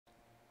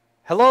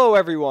Hello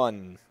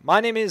everyone, my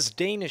name is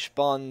Danish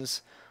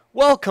Buns.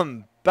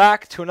 Welcome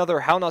back to another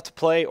How to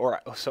Play of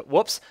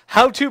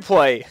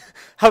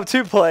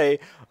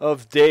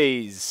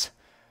DayZ.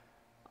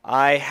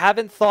 I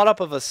haven't thought up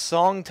of a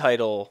song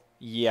title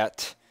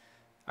yet.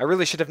 I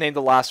really should have named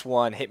the last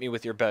one Hit Me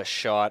With Your Best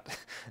Shot.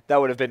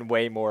 That would have been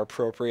way more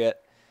appropriate.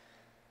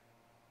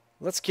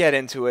 Let's get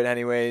into it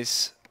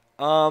anyways.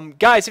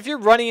 Guys, if you're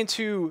running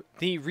into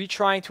the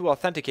retrying to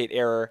authenticate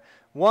error,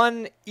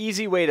 one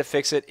easy way to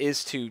fix it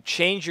is to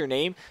change your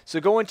name. So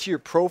go into your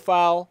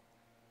profile,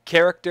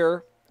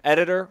 character,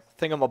 editor,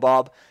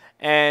 thingamabob,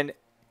 and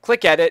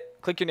click edit,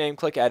 click your name,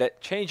 click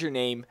edit, change your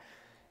name.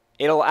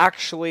 It'll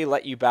actually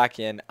let you back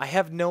in. I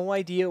have no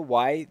idea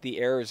why the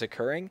error is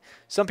occurring.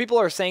 Some people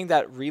are saying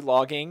that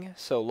relogging,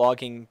 so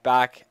logging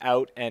back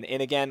out and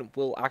in again,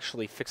 will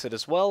actually fix it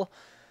as well.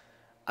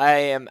 I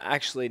am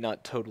actually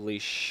not totally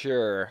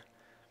sure.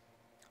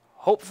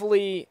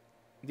 Hopefully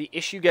the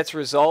issue gets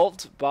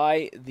resolved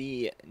by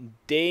the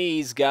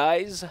DayZ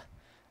guys,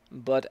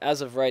 but as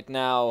of right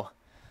now,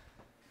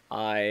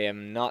 I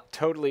am not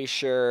totally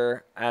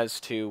sure as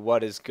to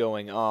what is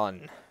going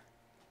on.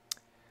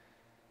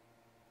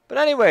 But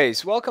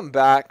anyways, welcome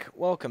back,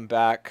 welcome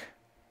back.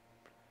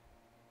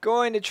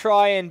 Going to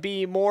try and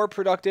be more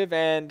productive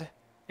and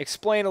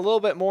explain a little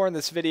bit more in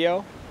this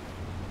video.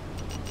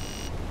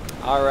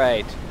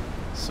 Alright,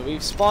 so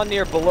we've spawned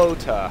near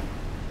Bolota.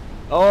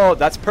 Oh,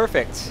 that's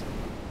perfect.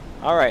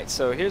 Alright,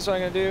 so here's what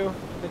I'm going to do.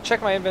 I'm going to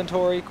check my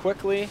inventory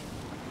quickly.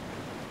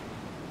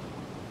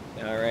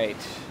 Alright.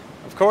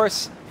 Of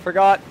course,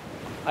 forgot.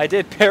 I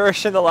did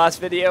perish in the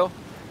last video.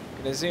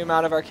 I'm going to zoom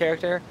out of our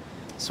character.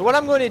 So what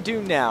I'm going to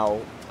do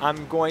now,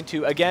 I'm going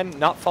to, again,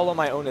 not follow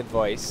my own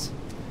advice.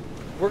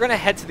 We're going to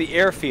head to the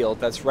airfield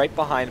that's right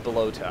behind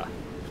Bolota.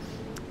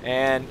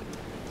 And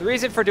the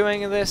reason for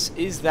doing this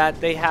is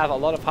that they have a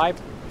lot of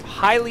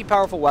highly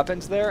powerful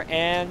weapons there,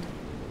 and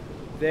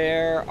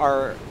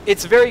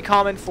it's very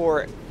common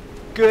for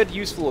good,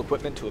 useful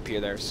equipment to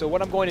appear there. So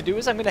what I'm going to do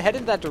is I'm going to head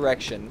in that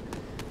direction.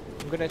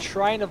 I'm going to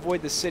try and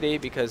avoid the city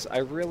because I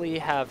really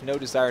have no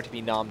desire to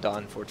be nommed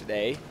on for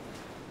today.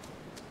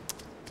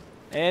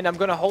 And I'm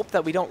going to hope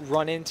that we don't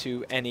run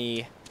into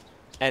any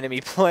enemy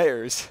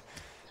players.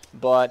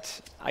 But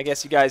I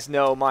guess you guys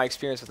know my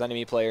experience with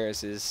enemy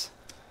players is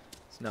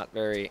not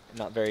very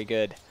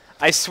good.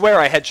 I swear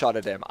I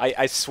headshotted him.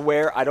 I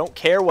swear, I don't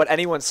care what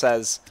anyone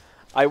says.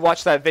 I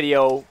watched that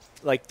video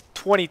like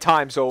 20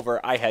 times over.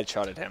 I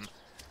headshotted him.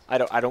 I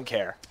don't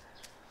care.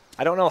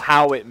 I don't know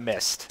how it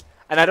missed.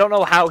 And I don't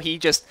know how he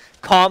just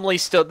calmly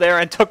stood there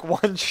and took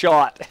one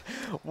shot.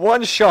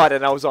 One shot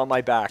and I was on my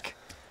back.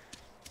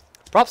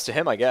 Props to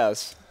him, I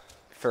guess,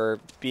 for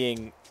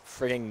being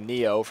frigging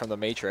Neo from the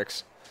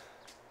Matrix.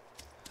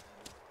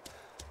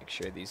 Make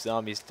sure these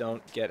zombies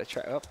don't get a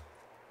try. Oh.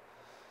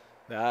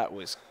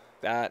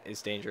 That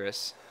is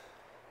dangerous.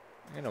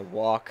 I'm gonna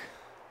walk.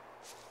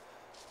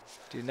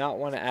 Do not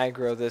want to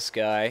aggro this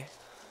guy.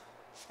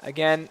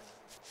 Again,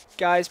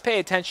 guys, pay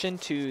attention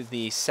to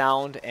the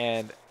sound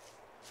and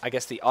I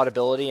guess the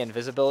audibility and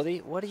visibility.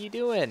 What are you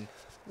doing?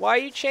 Why are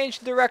you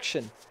changing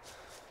direction?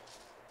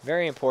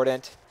 Very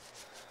important.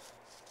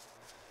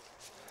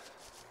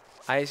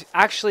 I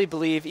actually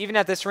believe, even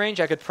at this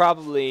range, I could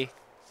probably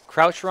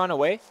crouch run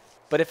away.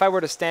 But if I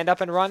were to stand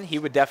up and run, he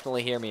would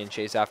definitely hear me and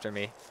chase after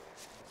me.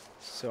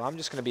 So I'm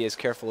just going to be as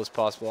careful as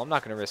possible. I'm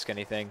not going to risk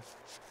anything.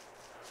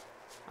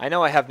 I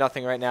know I have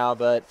nothing right now,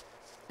 but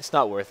it's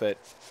not worth it.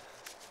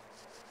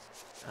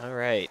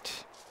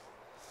 Alright.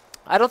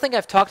 I don't think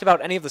I've talked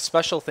about any of the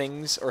special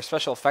things or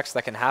special effects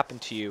that can happen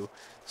to you.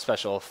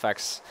 Special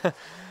effects.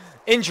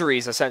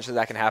 Injuries, essentially,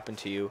 that can happen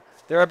to you.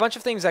 There are a bunch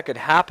of things that could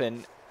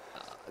happen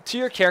to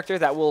your character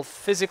that will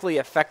physically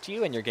affect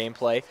you and your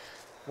gameplay.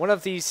 One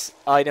of these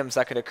items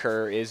that could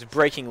occur is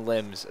breaking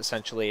limbs,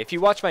 essentially. If you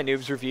watch my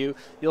noobs review,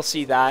 you'll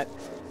see that.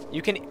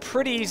 You can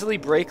pretty easily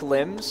break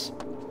limbs.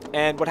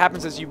 And what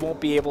happens is you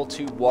won't be able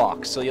to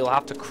walk, so you'll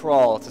have to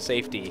crawl to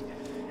safety.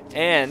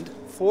 And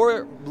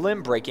for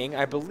limb breaking,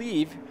 I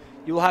believe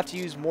you will have to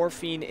use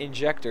morphine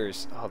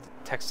injectors. Oh, the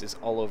text is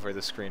all over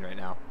the screen right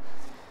now.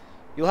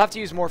 You'll have to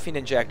use morphine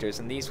injectors,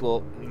 and these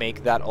will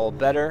make that all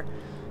better.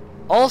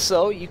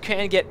 Also, you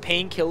can get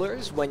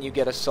painkillers when you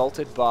get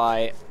assaulted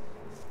by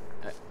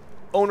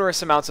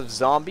onerous amounts of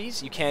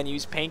zombies. You can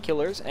use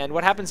painkillers, and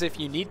what happens if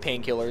you need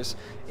painkillers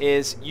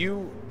is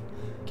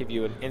give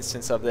you an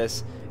instance of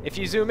this. If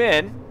you zoom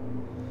in,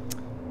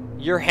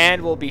 your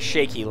hand will be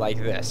shaky like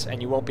this, and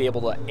you won't be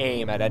able to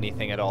aim at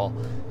anything at all.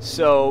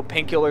 So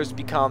painkillers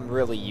become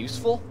really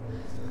useful.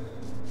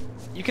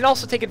 You can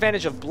also take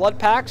advantage of blood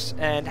packs,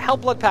 and how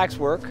blood packs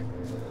work,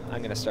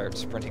 I'm going to start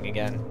sprinting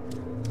again.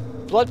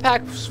 Blood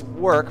packs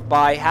work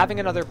by having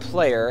another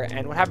player,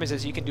 and what happens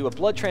is you can do a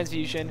blood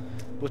transfusion,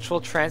 which will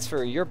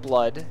transfer your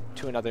blood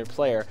to another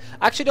player.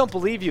 I actually don't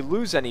believe you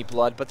lose any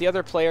blood, but the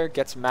other player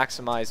gets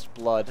maximized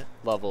blood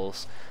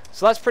levels.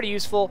 So that's pretty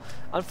useful.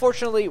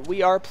 Unfortunately,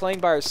 we are playing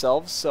by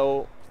ourselves,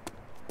 so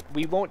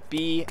we won't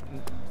be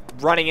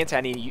running into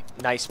any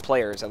nice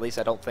players. At least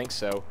I don't think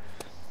so.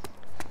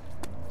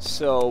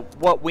 So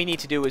what we need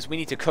to do is we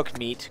need to cook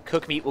meat.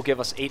 Cook meat will give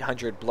us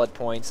 800 blood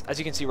points. As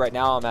you can see right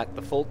now, I'm at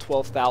the full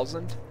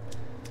 12,000.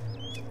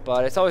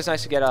 But it's always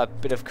nice to get a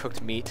bit of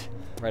cooked meat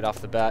right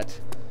off the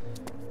bat.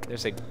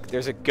 There's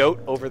a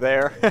goat over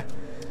there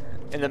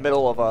in the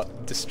middle of a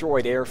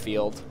destroyed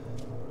airfield.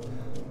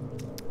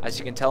 As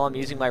you can tell, I'm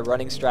using my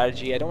running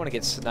strategy. I don't want to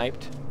get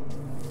sniped.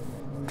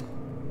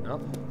 Oh,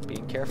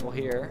 being careful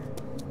here.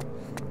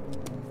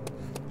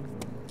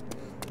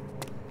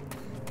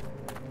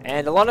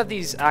 And a lot of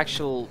these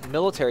actual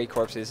military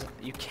corpses,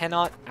 you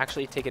cannot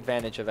actually take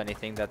advantage of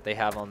anything that they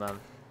have on them.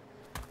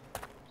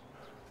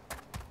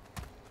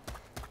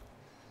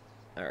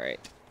 Alright.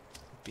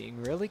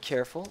 Being really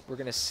careful. We're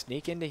going to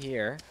sneak into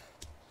here.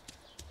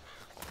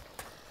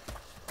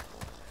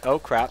 Oh,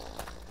 crap.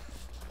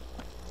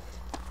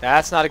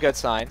 That's not a good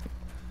sign.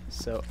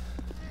 So,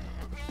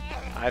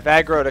 I've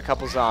aggroed a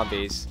couple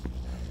zombies.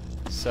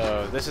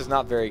 So, this is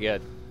not very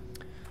good.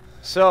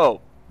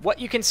 So, what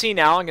you can see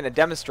now, I'm going to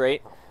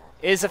demonstrate,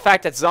 is the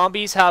fact that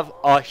zombies have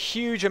a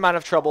huge amount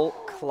of trouble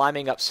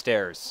climbing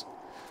upstairs.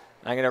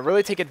 I'm going to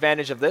really take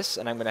advantage of this,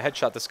 and I'm going to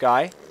headshot this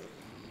guy.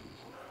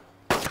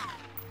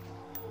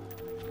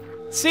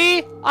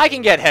 See? I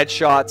can get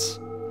headshots.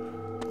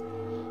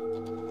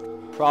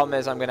 Problem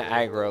is, I'm going to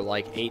aggro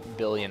like 8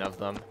 billion of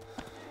them.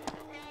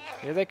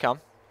 Here they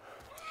come.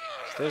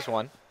 So there's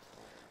one.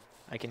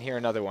 I can hear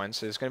another one,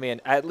 so there's going to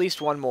be at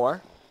least one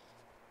more.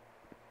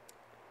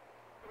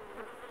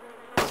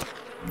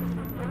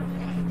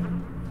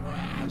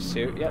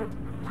 Two, yep.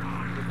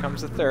 Here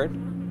comes the third.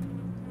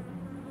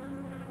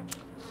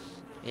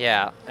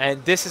 Yeah,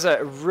 and this is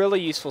a really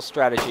useful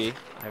strategy.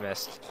 I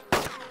missed.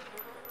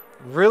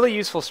 Really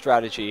useful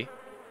strategy.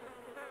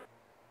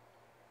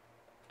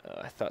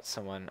 I thought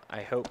someone...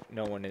 I hope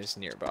no one is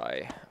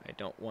nearby. I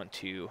don't want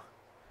to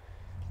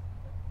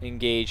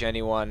engage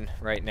anyone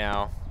right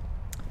now.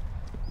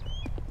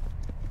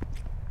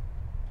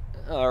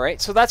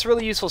 Alright, so that's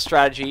really useful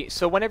strategy.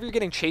 So whenever you're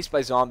getting chased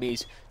by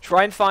zombies,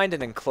 try and find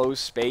an enclosed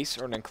space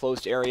or an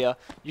enclosed area.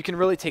 You can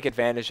really take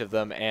advantage of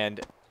them and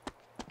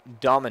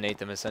dominate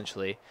them,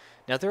 essentially.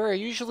 Now, there are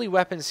usually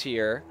weapons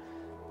here.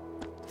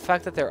 The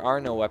fact that there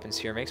are no weapons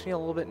here makes me a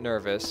little bit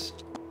nervous.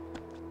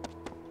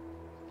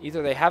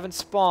 Either they haven't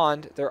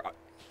spawned.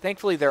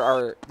 Thankfully,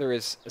 there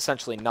is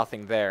essentially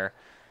nothing there.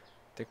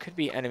 There could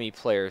be enemy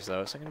players,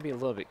 though, so I'm going to be a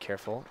little bit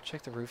careful.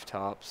 Check the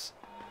rooftops.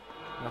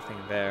 Nothing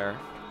there.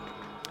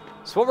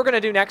 So what we're going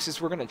to do next is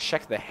we're going to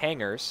check the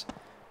hangars.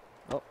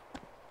 Oh,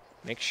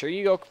 make sure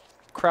you go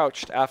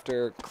crouched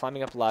after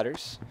climbing up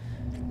ladders.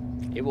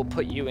 It will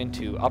put you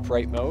into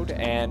upright mode,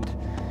 and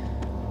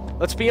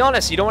let's be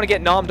honest, you don't want to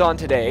get nommed on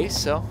today,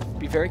 so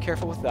be very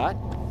careful with that.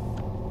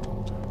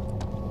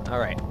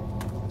 Alright,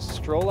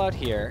 stroll out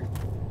here.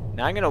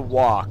 Now I'm going to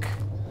walk,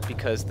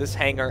 because this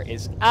hangar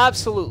is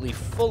absolutely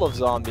full of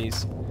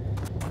zombies.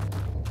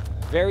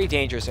 Very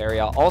dangerous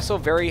area. Also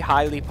very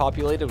highly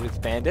populated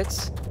with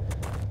bandits.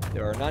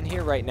 There are none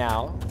here right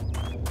now,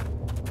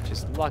 which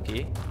is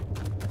lucky.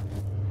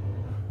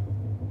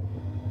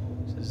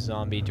 There's a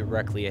zombie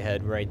directly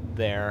ahead right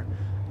there.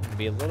 I'm gonna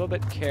be a little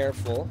bit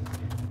careful.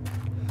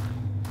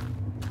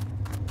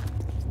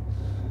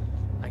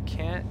 I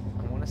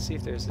want to see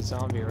if there's a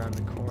zombie around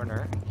the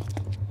corner.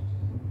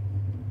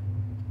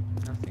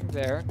 Nothing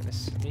there. I'm gonna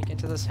sneak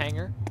into this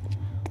hangar.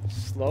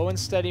 Slow and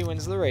steady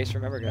wins the race,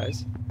 remember,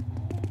 guys.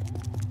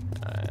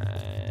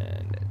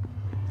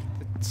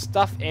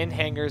 Stuff in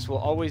hangars will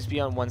always be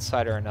on one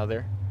side or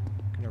another.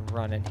 I'm gonna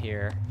run in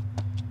here.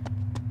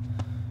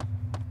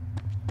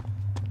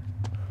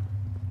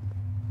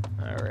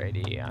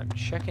 Alrighty, I'm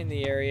checking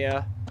the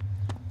area.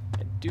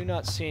 I do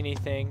not see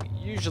anything.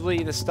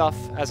 Usually the stuff,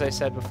 as I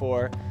said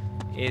before,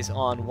 is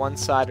on one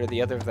side or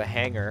the other of the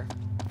hangar,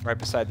 right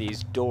beside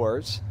these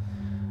doors.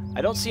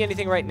 I don't see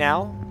anything right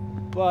now,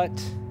 but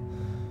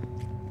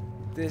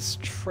this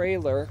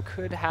trailer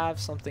could have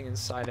something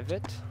inside of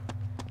it.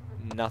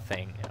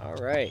 Nothing.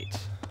 Alright.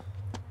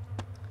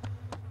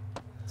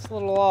 It's a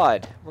little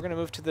odd. We're going to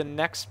move to the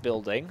next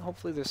building.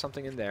 Hopefully there's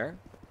something in there.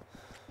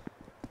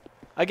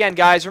 Again,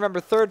 guys,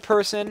 remember, third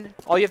person.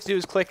 All you have to do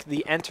is click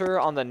the enter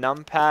on the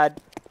numpad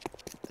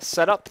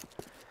setup,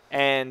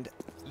 and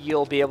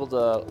you'll be able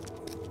to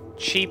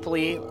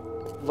cheaply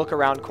look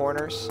around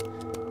corners.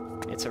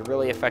 It's a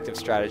really effective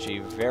strategy.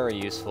 Very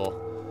useful.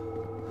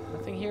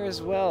 Nothing here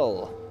as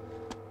well.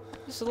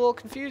 This is a little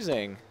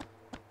confusing.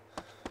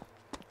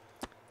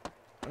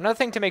 Another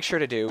thing to make sure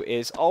to do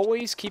is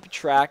always keep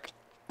track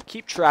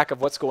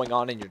of what's going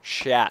on in your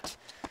chat,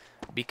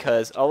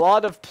 because a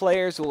lot of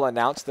players will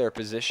announce their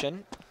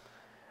position,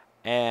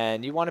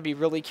 and you want to be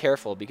really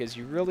careful because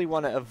you really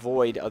want to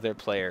avoid other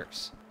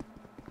players.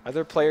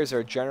 Other players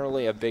are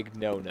generally a big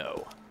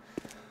no-no.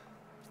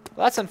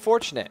 Well, that's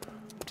unfortunate.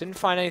 Didn't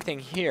find anything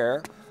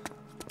here.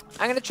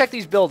 I'm going to check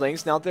these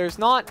buildings. Now, it's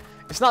not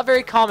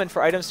very common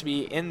for items to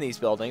be in these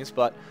buildings,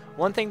 but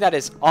one thing that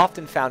is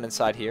often found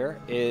inside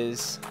here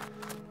is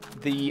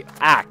the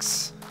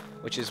axe,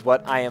 which is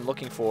what I am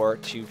looking for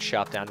to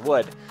chop down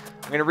wood.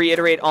 going to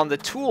reiterate on the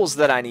tools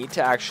that I need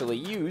to actually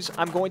use.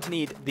 I'm going to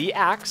need the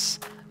axe,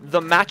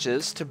 the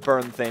matches to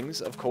burn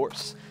things, of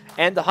course,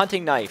 and the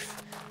hunting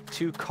knife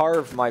to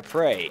carve my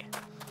prey.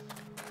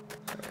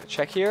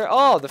 Check here.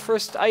 Oh, the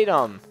first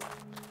item.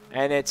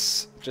 And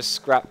it's just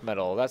scrap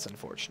metal. That's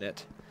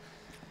unfortunate.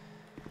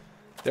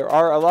 There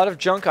are a lot of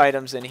junk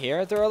items in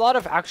here. There are a lot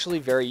of actually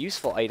very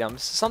useful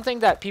items. Something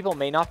that people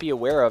may not be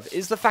aware of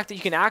is the fact that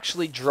you can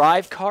actually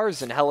drive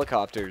cars and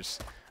helicopters,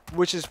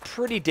 which is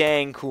pretty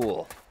dang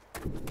cool.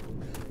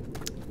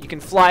 You can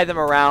fly them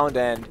around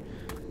and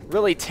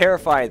really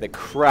terrify the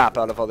crap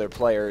out of other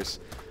players.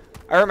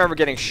 I remember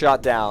getting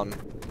shot down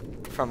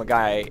from a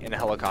guy in a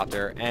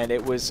helicopter, and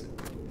it was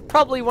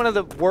probably one of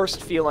the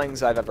worst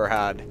feelings I've ever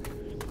had.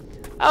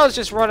 I was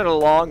just running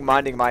along,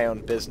 minding my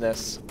own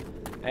business,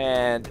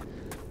 and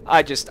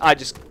I just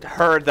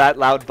heard that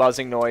loud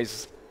buzzing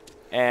noise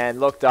and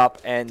looked up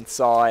and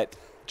saw it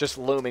just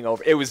looming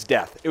over. It was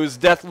death. It was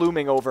death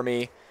looming over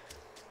me,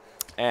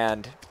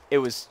 and it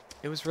was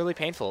really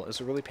painful. It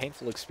was a really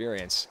painful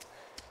experience.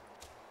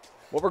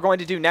 What we're going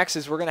to do next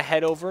is we're going to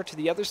head over to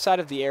the other side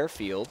of the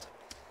airfield.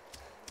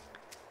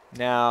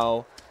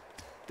 Now,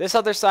 this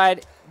other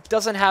side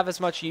doesn't have as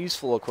much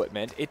useful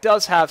equipment. It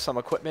does have some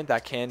equipment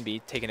that can be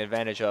taken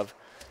advantage of,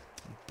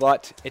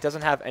 but it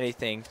doesn't have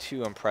anything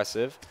too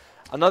impressive.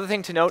 Another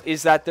thing to note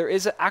is that there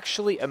is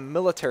actually a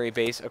military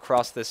base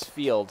across this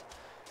field,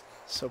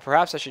 so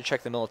perhaps I should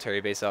check the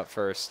military base out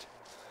first.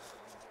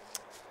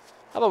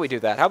 How about we do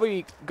that? How about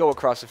we go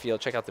across the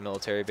field, check out the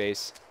military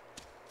base.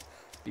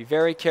 Be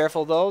very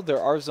careful, though.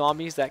 There are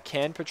zombies that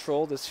can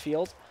patrol this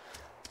field.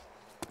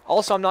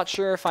 Also, I'm not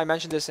sure if I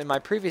mentioned this in my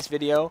previous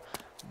video,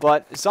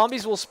 but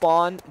zombies will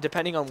spawn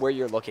depending on where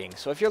you're looking.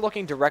 So if you're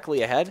looking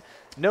directly ahead,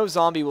 no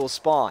zombie will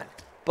spawn.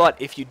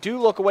 But if you do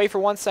look away for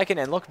 1 second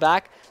and look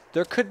back,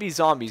 there could be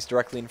zombies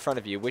directly in front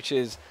of you, which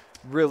is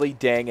really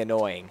dang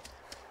annoying.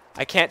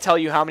 I can't tell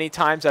you how many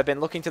times I've been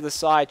looking to the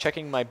side,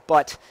 checking my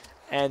butt,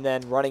 and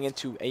then running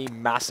into a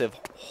massive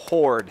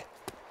horde.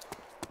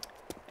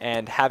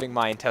 And having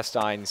my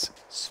intestines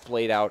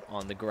splayed out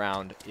on the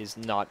ground is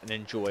not an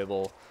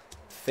enjoyable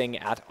thing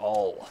at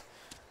all.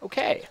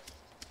 Okay.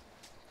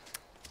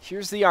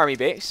 Here's the army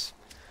base.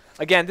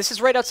 Again, this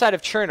is right outside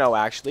of Cherno,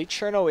 actually.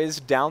 Cherno is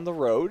down the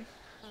road.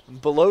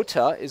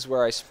 Bolota is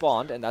where I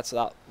spawned, and that's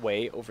that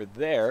way over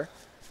there.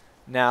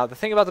 Now, the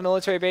thing about the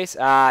military base,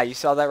 you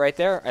saw that right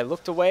there? I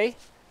looked away,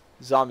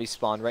 zombies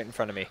spawned right in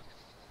front of me.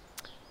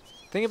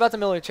 The thing about the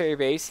military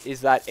base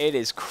is that it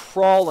is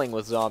crawling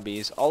with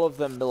zombies, all of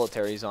them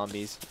military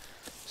zombies.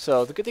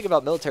 So, the good thing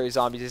about military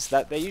zombies is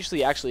that they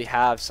usually actually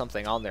have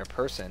something on their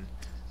person.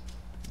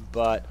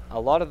 But a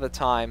lot of the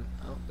time,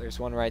 oh, there's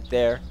one right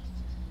there.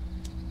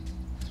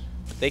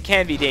 They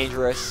can be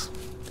dangerous,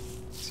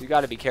 so you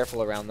got to be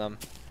careful around them.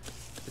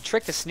 The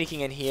trick to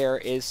sneaking in here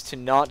is to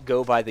not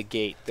go by the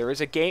gate. There is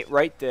a gate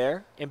right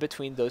there in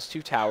between those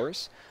two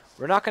towers.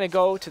 We're not going to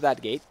go to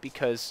that gate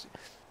because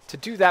to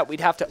do that we'd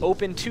have to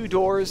open 2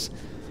 doors,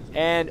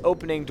 and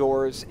opening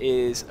doors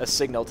is a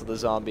signal to the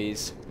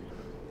zombies.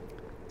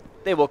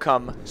 They will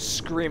come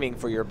screaming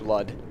for your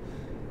blood.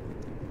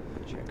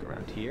 Check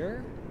around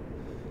here.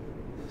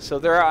 So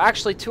there are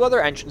actually 2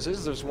 other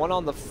entrances. There's one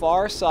on the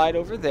far side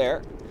over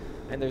there,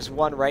 and there's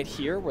one right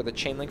here where the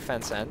chain link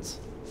fence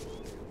ends.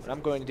 What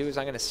I'm going to do is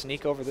I'm going to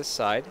sneak over this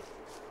side.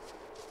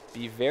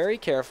 Be very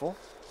careful.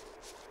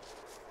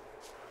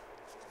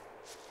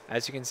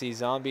 As you can see,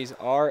 zombies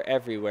are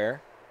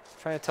everywhere.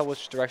 I'm trying to tell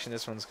which direction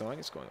this one's going.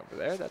 It's going over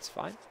there. That's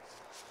fine.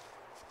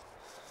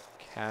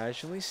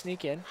 Casually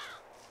sneak in.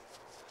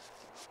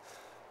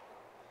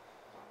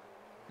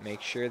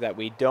 Make sure that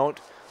we don't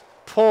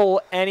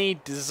pull any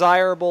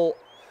desirable...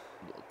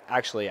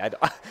 Actually, I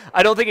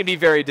don't think it'd be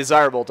very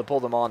desirable to pull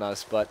them on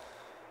us, but...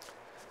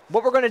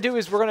 What we're going to do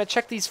is we're going to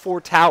check these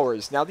 4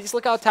 towers. Now, these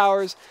lookout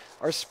towers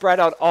are spread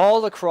out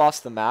all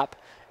across the map,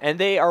 and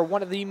they are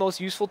one of the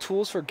most useful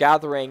tools for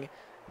gathering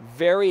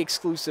very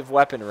exclusive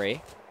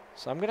weaponry.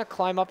 So I'm going to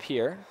climb up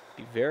here.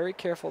 Be very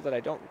careful that I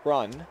don't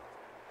run.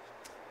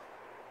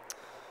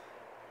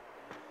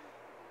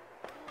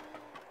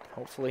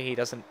 Hopefully he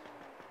doesn't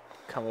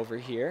come over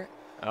here.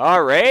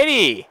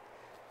 Alrighty!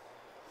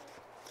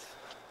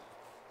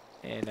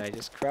 And I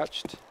just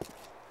crouched.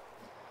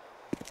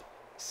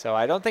 So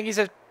I don't think he's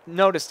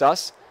noticed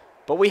us,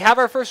 but we have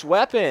our first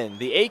weapon,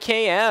 the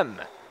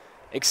AKM.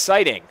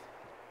 Exciting.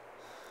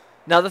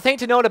 Now, the thing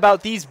to note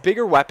about these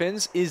bigger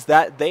weapons is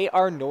that they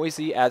are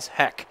noisy as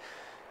heck.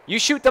 You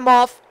shoot them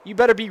off, you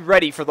better be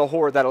ready for the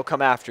horde that'll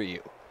come after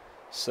you.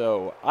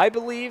 So, I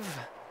believe,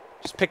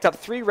 just picked up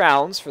 3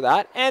 rounds for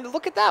that, and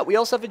look at that, we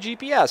also have a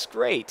GPS,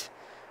 great.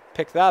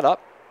 Pick that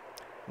up.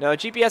 Now,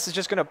 GPS is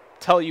just going to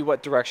tell you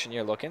what direction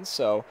you're looking,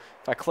 so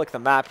if I click the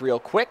map real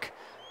quick,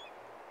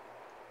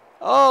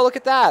 oh, look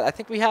at that. I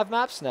think we have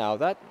maps now.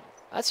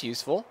 That's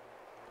useful.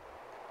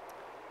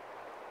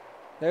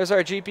 There's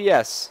our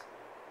GPS.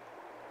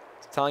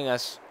 It's telling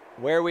us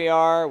where we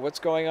are, what's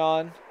going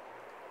on.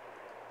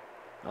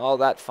 All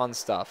that fun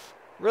stuff.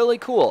 Really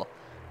cool.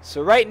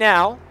 So right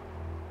now,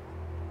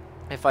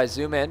 if I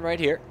zoom in right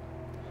here,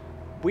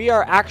 We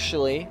are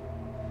actually,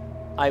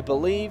 I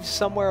believe,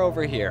 somewhere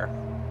over here.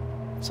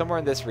 Somewhere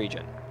in this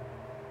region.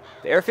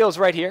 The airfield is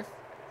right here.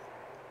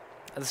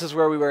 This is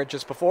where we were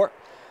just before.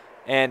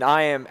 And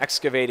I am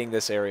excavating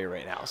this area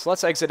right now. So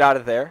let's exit out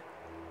of there.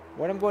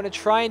 What I'm going to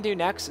try and do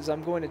next is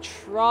I'm going to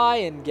try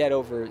and get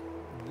over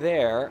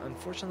there.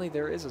 Unfortunately,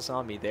 there is a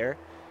zombie there.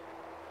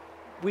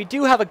 We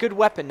do have a good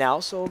weapon now,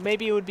 so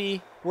maybe it would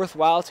be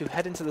worthwhile to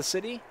head into the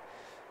city.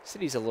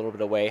 City's a little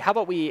bit away. How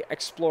about we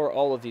explore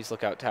all of these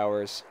lookout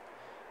towers?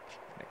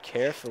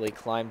 Carefully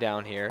climb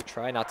down here.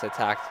 Try not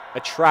to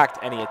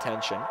attract any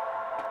attention.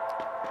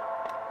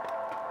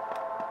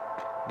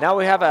 Now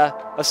we have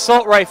a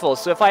assault rifle,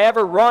 so if I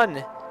ever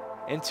run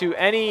into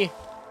anyone,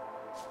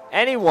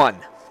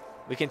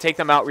 we can take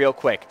them out real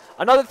quick.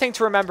 Another thing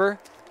to remember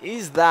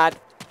is that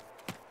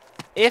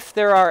if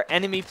there are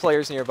enemy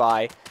players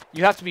nearby,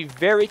 you have to be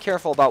very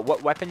careful about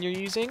what weapon you're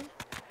using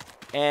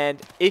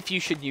and if you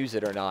should use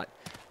it or not.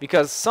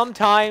 Because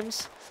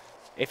sometimes,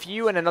 if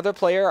you and another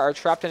player are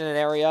trapped in an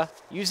area,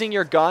 using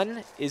your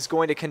gun is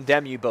going to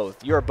condemn you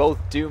both. You are both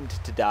doomed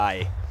to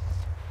die.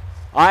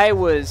 I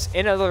was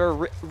in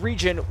another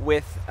region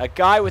with a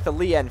guy with a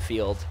Lee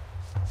Enfield,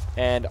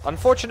 and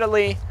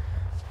unfortunately,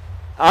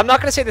 I'm not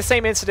going to say the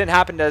same incident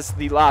happened as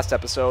the last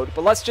episode,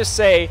 but let's just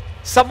say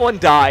someone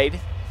died,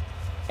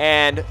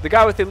 and the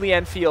guy with the Lee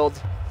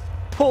Enfield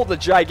pulled a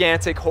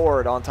gigantic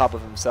horde on top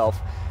of himself,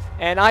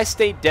 and I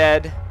stayed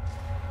dead,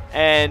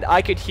 and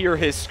I could hear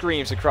his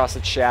screams across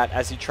the chat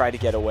as he tried to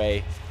get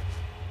away.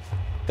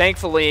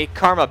 Thankfully,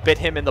 Karma bit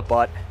him in the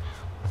butt,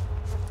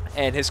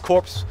 and his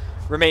corpse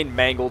remained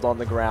mangled on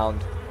the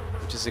ground,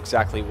 which is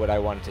exactly what I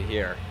wanted to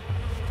hear.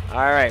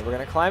 Alright, we're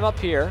going to climb up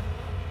here.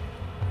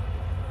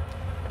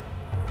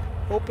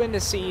 Hoping to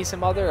see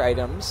some other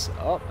items.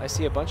 Oh, I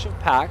see a bunch of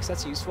packs.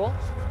 That's useful.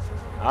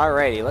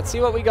 Alrighty, let's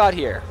see what we got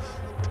here.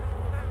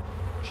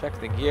 Check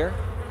the gear.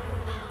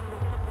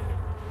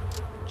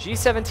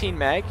 G17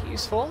 mag,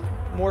 useful.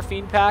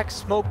 Morphine pack,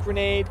 smoke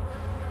grenade.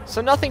 So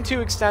nothing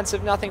too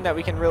extensive, nothing that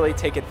we can really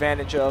take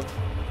advantage of.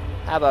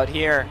 How about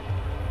here?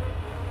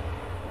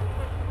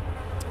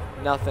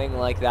 Nothing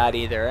like that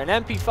either. An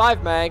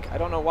MP5 mag, I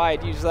don't know why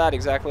I'd use that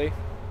exactly.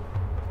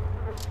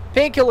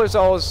 Painkillers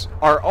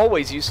are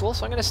always useful,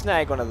 so I'm going to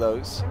snag one of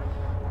those.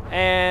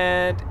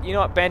 And you know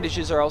what,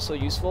 bandages are also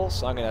useful,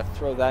 so I'm going to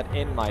throw that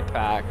in my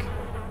pack.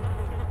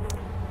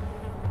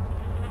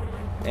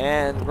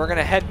 And we're going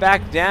to head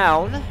back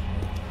down.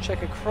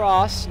 Check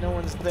across. No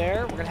one's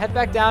there. We're going to head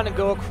back down and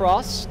go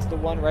across to the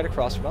one right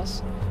across from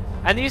us.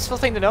 And the useful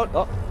thing to note...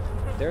 Oh,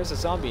 there's a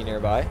zombie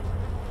nearby.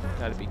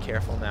 Gotta be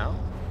careful now.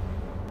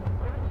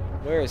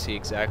 Where is he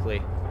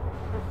exactly?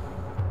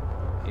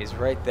 He's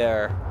right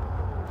there.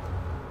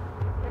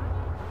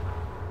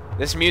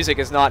 This music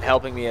is not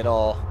helping me at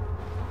all.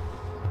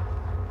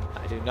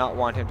 I do not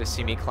want him to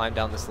see me climb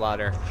down this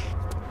ladder.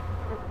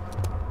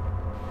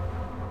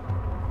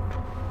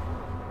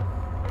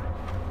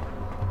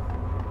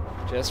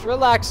 Just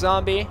relax,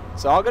 zombie.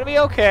 It's all gonna be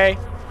okay.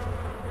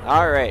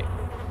 Alright.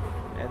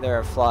 And there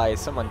are flies.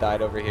 Someone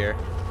died over here.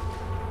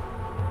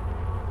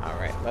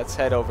 Alright, let's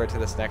head over to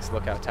this next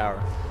lookout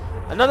tower.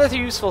 Another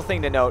useful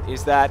thing to note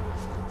is that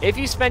if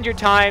you spend your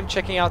time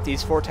checking out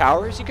these 4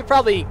 towers, you could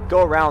probably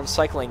go around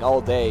cycling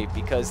all day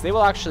because they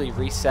will actually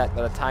reset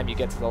by the time you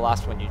get to the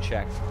last one you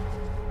checked.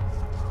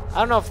 I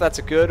don't know if that's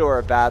a good or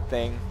a bad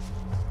thing.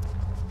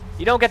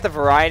 You don't get the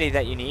variety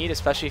that you need,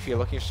 especially if you're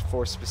looking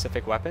for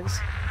specific weapons.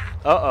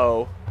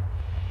 Uh-oh.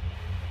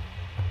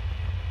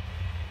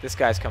 This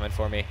guy's coming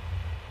for me.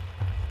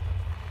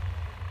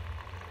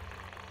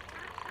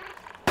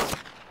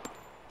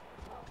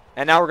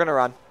 And now we're gonna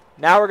run.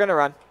 Now we're gonna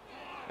run.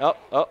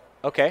 Oh,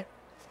 okay.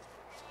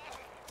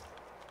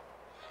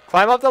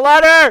 Climb up the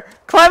ladder!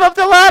 Climb up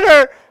the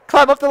ladder!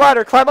 Climb up the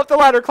ladder! Climb up the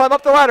ladder! Climb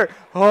up the ladder!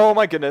 Oh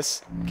my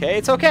goodness. Okay,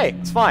 it's okay.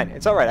 It's fine.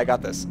 It's alright. I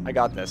got this. I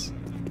got this.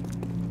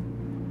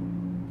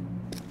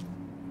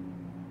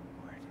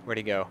 Where'd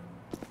he go?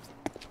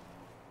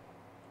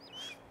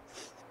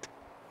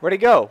 Where'd he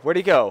go? Where'd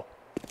he go?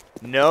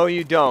 No,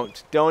 you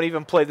don't. Don't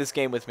even play this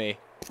game with me.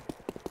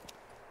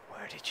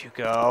 Where did you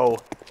go?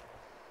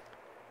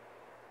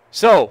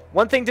 So,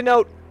 one thing to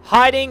note,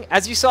 hiding,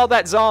 as you saw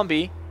that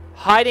zombie,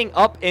 hiding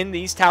up in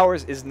these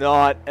towers is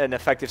not an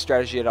effective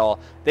strategy at all.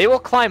 They will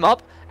climb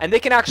up, and they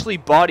can actually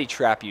body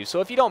trap you. So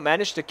if you don't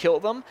manage to kill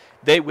them,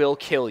 they will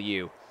kill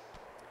you.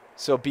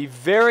 So be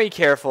very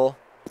careful.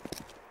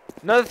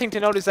 Another thing to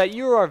note is that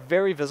you are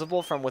very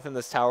visible from within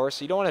this tower,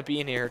 so you don't want to be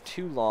in here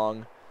too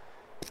long.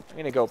 I'm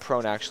going to go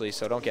prone, actually,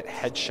 so don't get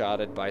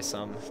headshotted by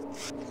some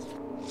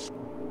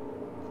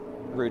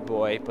rude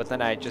boy. But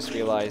then I just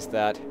realized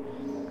that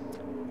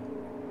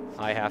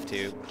I have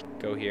to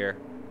go here.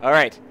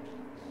 Alright.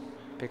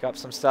 Pick up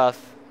some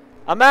stuff.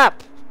 A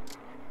map!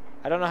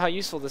 I don't know how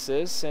useful this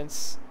is,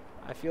 since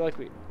I feel like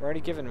we're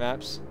already given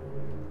maps.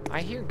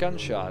 I hear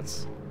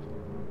gunshots.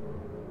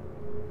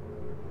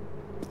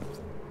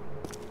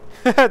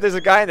 There's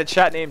a guy in the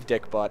chat named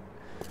Dickbutt.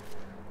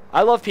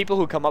 I love people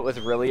who come up with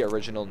really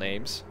original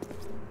names.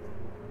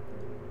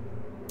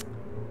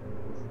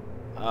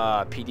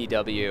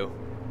 PDW.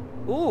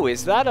 Ooh,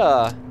 is that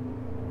a...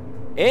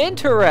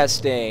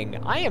 Interesting!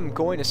 I am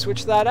going to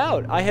switch that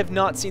out. I have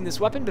not seen this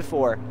weapon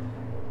before.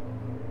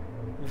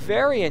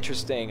 Very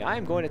interesting. I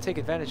am going to take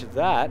advantage of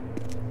that.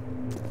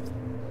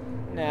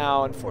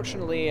 Now,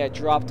 unfortunately, I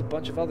dropped a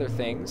bunch of other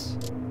things.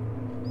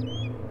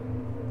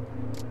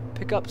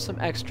 Pick up some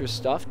extra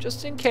stuff,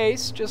 just in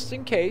case, just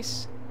in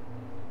case.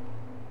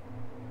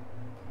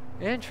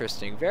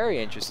 Interesting,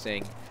 very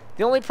interesting.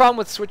 The only problem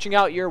with switching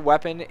out your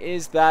weapon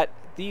is that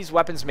these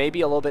weapons may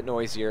be a little bit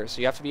noisier,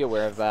 so you have to be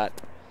aware of that.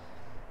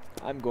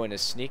 I'm going to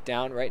sneak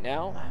down right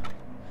now.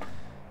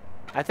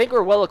 I think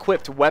we're well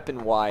equipped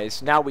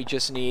weapon-wise. Now we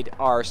just need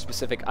our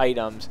specific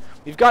items.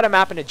 We've got a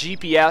map and a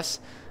GPS,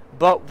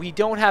 but we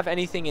don't have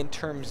anything in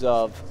terms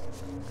of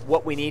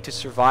what we need to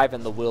survive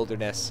in the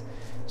wilderness.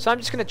 So I'm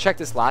just going to check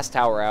this last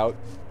tower out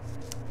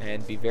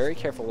and be very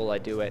careful while I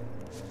do it.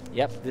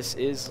 Yep, this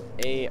is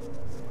a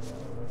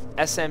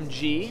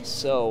SMG,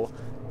 so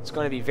it's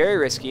going to be very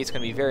risky. It's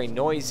going to be very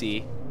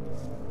noisy.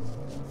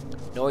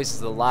 Noise is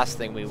the last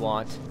thing we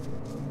want.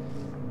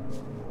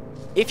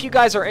 If you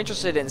guys are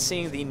interested in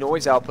seeing the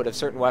noise output of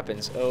certain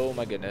weapons, oh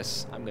my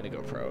goodness, I'm going to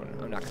go prone.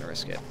 I'm not going to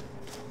risk it.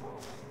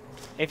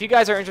 If you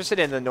guys are interested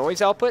in the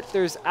noise output,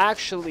 there's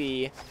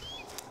actually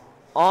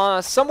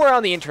somewhere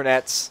on the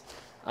internet,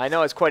 I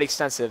know it's quite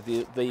extensive,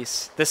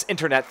 this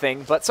internet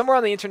thing, but somewhere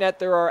on the internet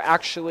there are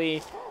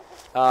actually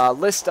a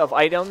list of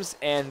items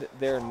and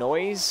their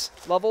noise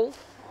level.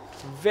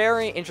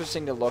 Very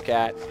interesting to look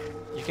at.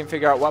 You can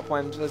figure out what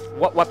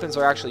weapons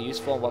are actually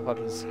useful and what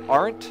weapons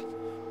aren't.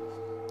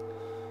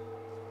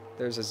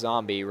 There's a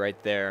zombie right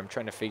there. I'm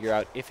trying to figure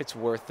out if it's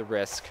worth the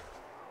risk.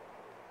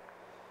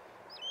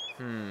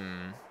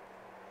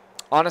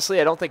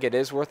 Honestly, I don't think it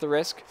is worth the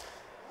risk.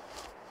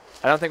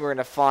 I don't think we're going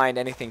to find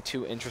anything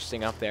too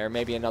interesting up there.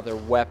 Maybe another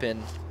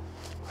weapon.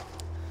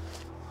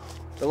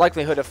 The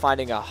likelihood of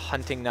finding a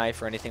hunting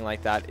knife or anything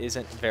like that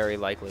isn't very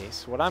likely.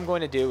 So what I'm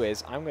going to do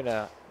is I'm going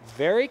to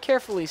very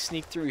carefully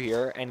sneak through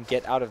here and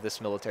get out of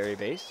this military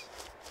base.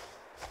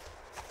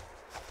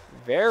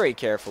 Very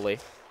carefully.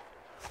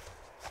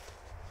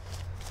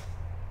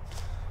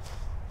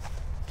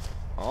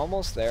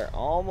 Almost there,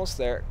 almost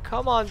there.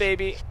 Come on,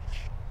 baby.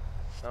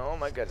 Oh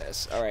my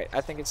goodness. Alright,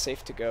 I think it's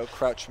safe to go.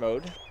 Crouch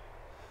mode.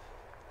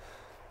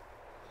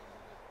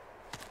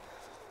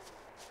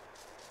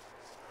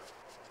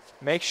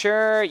 Make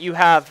sure you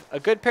have a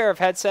good pair of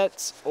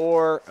headsets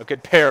or a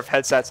good pair of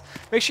headsets.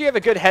 Make sure you have a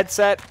good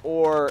headset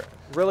or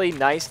really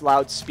nice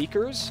loud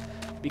speakers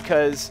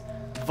because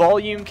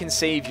volume can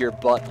save your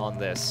butt on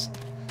this.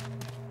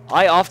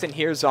 I often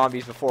hear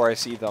zombies before I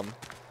see them.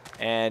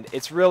 And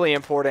it's really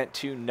important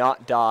to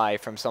not die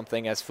from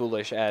something as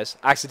foolish as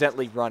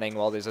accidentally running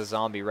while there's a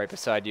zombie right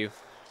beside you.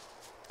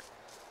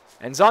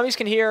 And zombies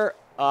can hear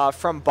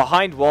from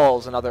behind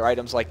walls and other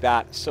items like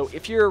that. So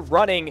if you're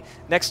running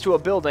next to a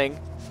building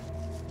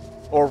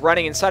or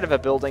running inside of a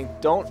building,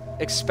 don't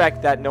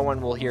expect that no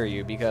one will hear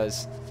you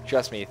because,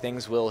 trust me,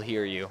 things will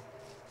hear you.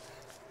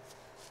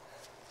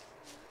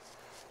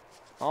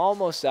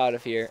 Almost out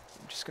of here.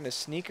 I'm just going to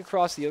sneak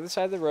across the other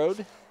side of the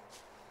road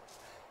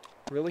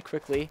really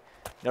quickly.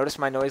 Notice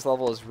my noise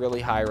level is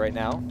really high right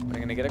now. I'm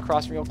going to get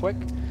across real quick.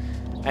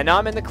 And now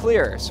I'm in the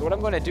clear. So what I'm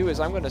going to do is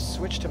I'm going to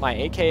switch to my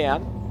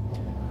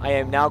AKM. I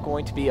am now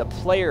going to be a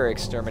player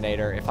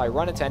exterminator. If I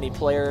run into any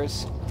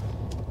players,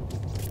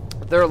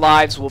 their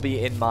lives will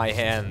be in my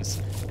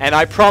hands. And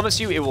I promise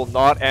you it will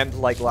not end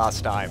like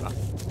last time.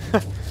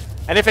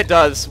 And if it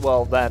does,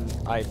 well then,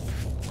 I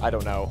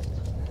don't know.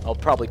 I'll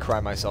probably cry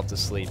myself to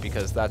sleep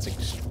because that's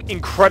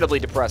incredibly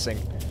depressing.